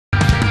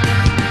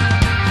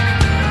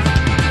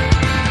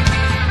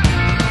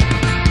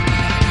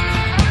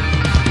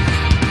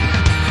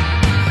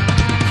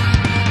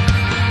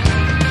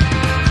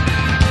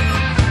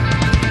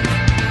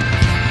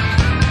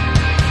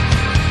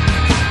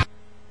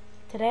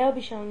Today I'll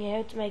be showing you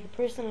how to make a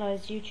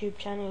personalized YouTube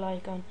channel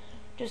icon,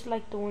 just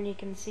like the one you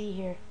can see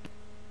here.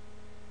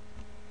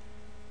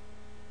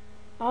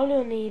 All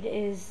you'll need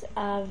is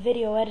a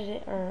video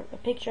editing or a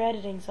picture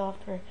editing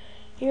software.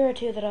 Here are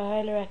two that I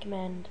highly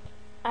recommend.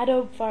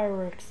 Adobe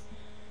Fireworks.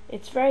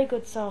 It's very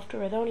good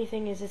software. The only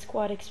thing is it's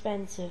quite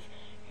expensive.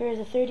 Here is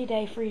a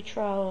 30-day free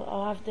trial.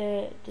 I'll have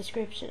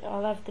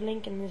the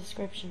link in the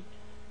description.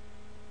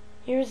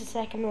 Here's the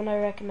second one I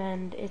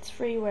recommend. It's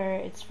freeware.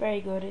 It's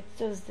very good. It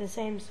does the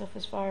same stuff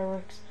as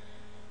Fireworks.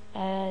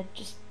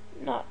 Just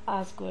not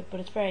as good, but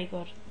it's very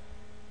good.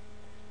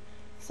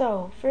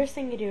 So, first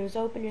thing you do is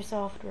open your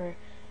software.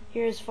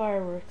 Here's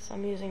Fireworks.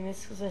 I'm using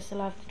this because I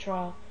still have the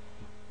trial.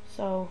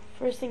 So,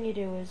 first thing you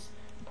do is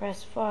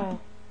press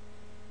File,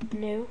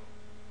 New,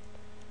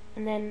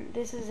 and then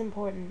this is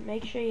important.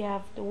 Make sure you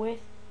have the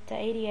width to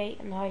 88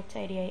 and the height to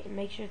 88, and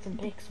make sure it's in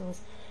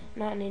pixels,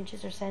 not in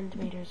inches or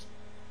centimeters.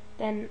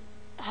 Then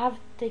have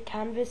the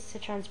canvas to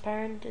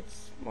transparent.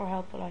 It's more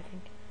helpful, I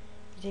think,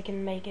 because you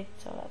can make it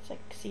so that's like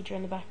see-through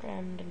in the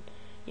background, and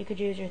you could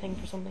use your thing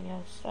for something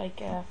else,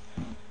 like a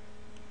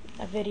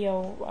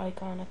video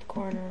icon at the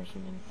corner or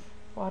something,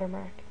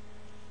 watermark.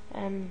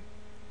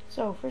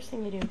 So first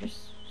thing you do,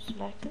 just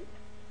select it.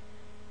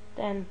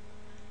 Then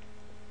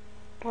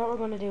what we're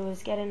going to do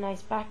is get a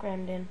nice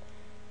background in.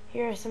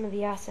 Here are some of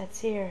the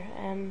assets here.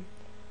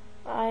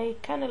 I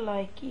kind of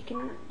like, you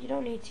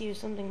don't need to use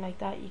something like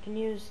that. You can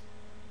use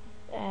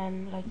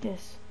like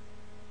this,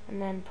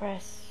 and then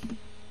press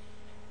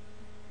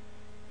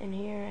in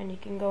here, and you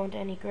can go into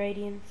any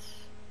gradients,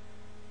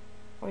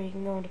 or you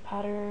can go into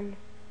pattern.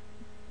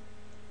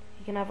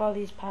 You can have all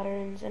these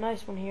patterns. A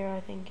nice one here I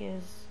think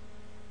is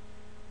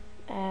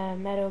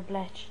Meadow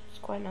Bletch. It's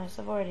quite nice.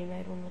 I've already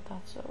made one with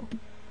that, so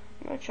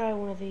I'm going to try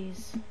one of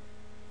these.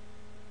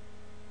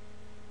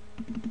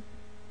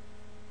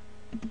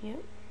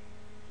 Yep.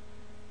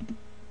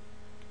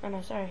 Oh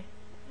no, sorry.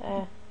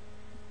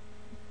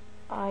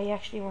 I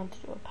actually want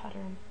to do a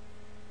pattern.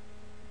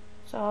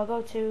 So I'll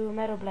go to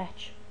Meadow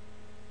Bletch.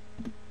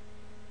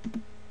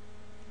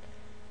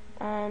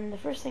 And the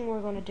first thing we're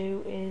going to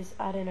do is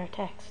add in our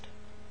text.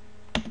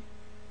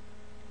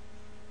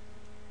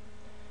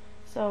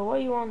 So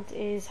what you want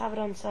is have it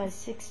on size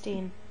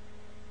 16,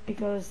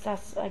 because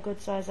that's a good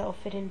size that will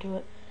fit into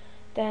it.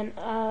 Then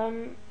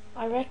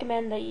I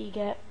recommend that you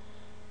get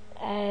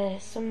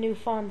some new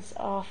fonts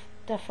off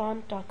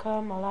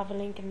thefont.com. I'll have a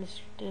link in the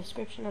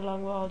description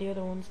along with all the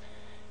other ones.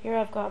 Here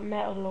I've got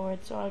Metal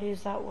Lord, so I'll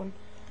use that one.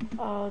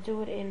 I'll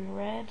do it in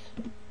red,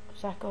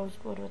 because that goes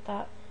good with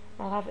that.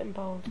 I'll have it in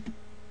bold.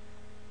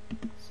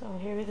 So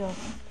here we go.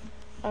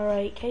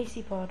 Alright,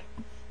 Casey Pod.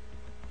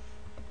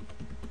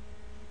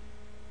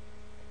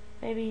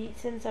 Maybe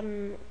since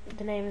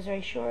the name is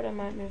very short, I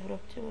might move it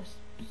up to a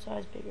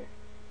size bigger.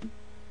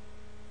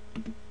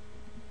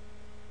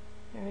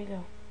 There we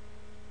go.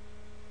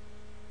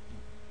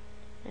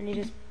 And you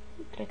just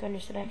click on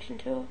your selection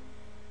tool,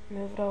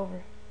 move it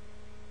over.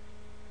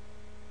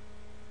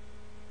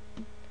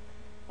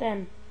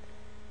 Then,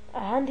 a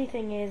handy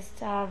thing is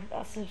to have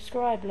a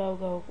subscribe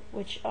logo,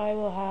 which I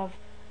will have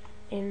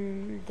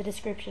in the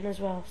description as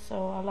well,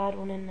 so I'll add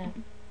one in now.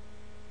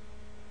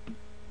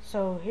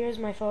 So here's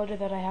my folder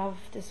that I have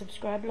the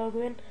subscribe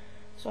logo in.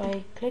 So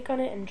I click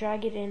on it and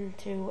drag it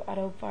into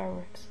Adobe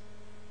Fireworks.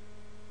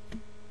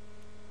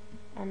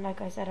 And like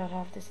I said, I'll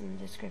have this in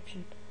the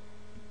description.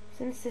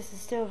 Since this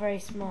is still very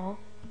small,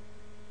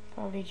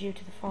 probably due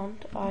to the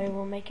font, I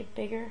will make it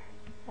bigger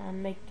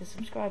and make the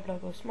subscribe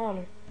logo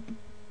smaller.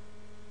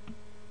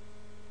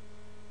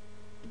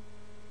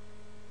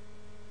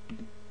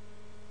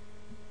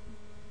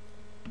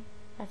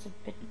 That's a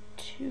bit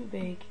too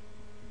big.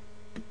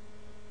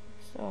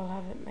 So I'll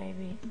have it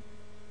maybe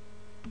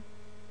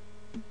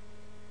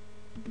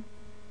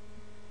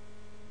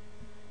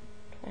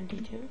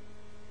 22.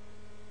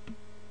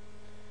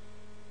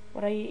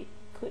 What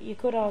you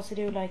could also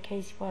do like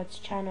Casey Pod's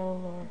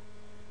channel or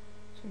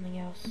something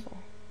else. So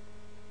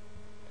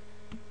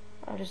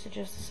I'll just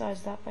adjust the size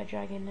of that by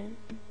dragging in.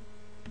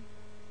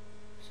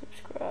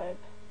 Subscribe.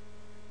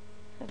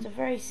 That's a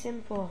very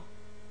simple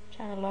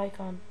channel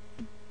icon.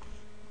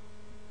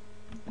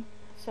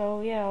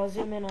 So yeah, I'll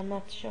zoom in on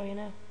that to show you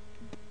now.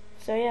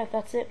 So yeah,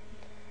 that's it.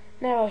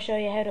 Now I'll show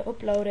you how to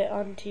upload it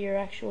onto your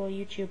actual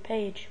YouTube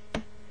page.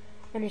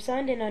 When you're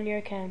signed in on your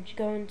account, you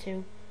go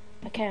into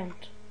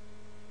Account.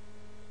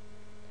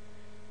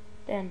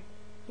 Then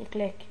you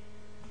click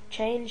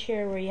Change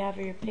here where you have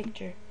your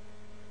picture.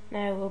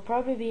 Now we'll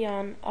probably be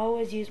on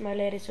Always Use My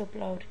Latest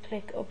Upload.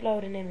 Click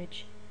Upload an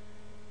Image.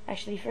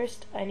 Actually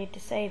first I need to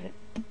save it.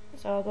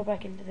 So I'll go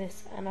back into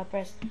this and I'll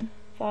press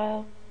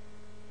File,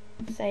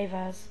 Save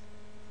As.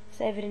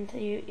 Save it into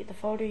the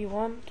folder you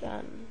want,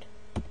 and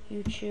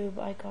YouTube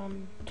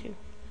icon 2,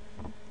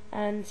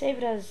 and save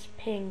it as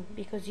ping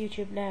because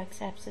YouTube now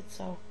accepts it,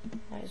 so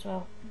might as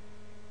well.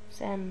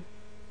 So when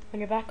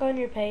you're back on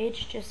your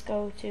page, just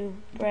go to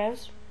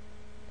Browse,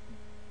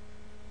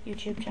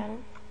 YouTube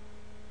channel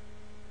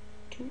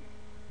 2,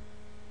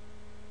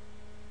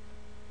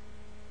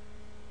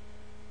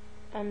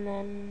 and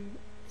then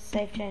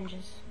save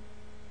changes.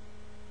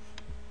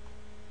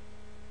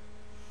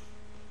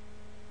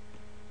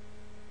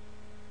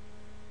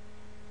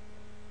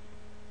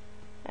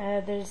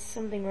 There's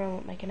something wrong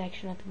with my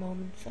connection at the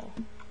moment, so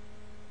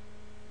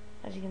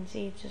as you can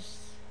see, it's just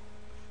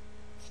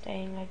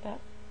staying like that.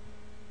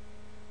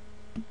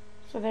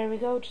 So there we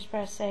go, just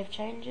press save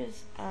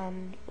changes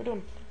and we're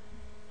done.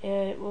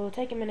 It will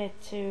take a minute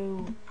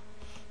to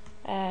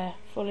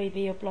fully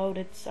be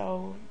uploaded,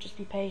 so just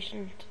be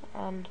patient,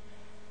 and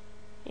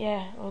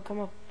yeah, it'll come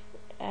up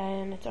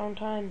in its own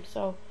time.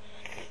 So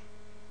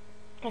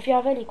if you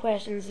have any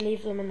questions,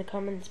 leave them in the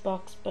comments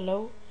box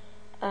below,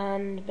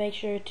 and make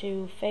sure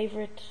to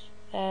favorite,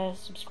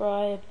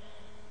 subscribe,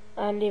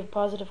 and leave a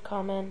positive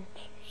comment,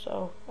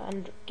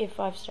 and give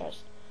 5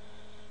 stars.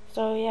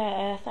 So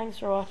yeah, thanks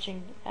for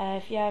watching.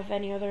 If you have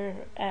any other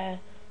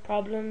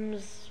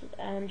problems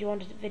and you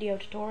want a video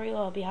tutorial,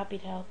 I'll be happy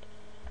to help.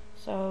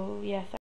 So yeah,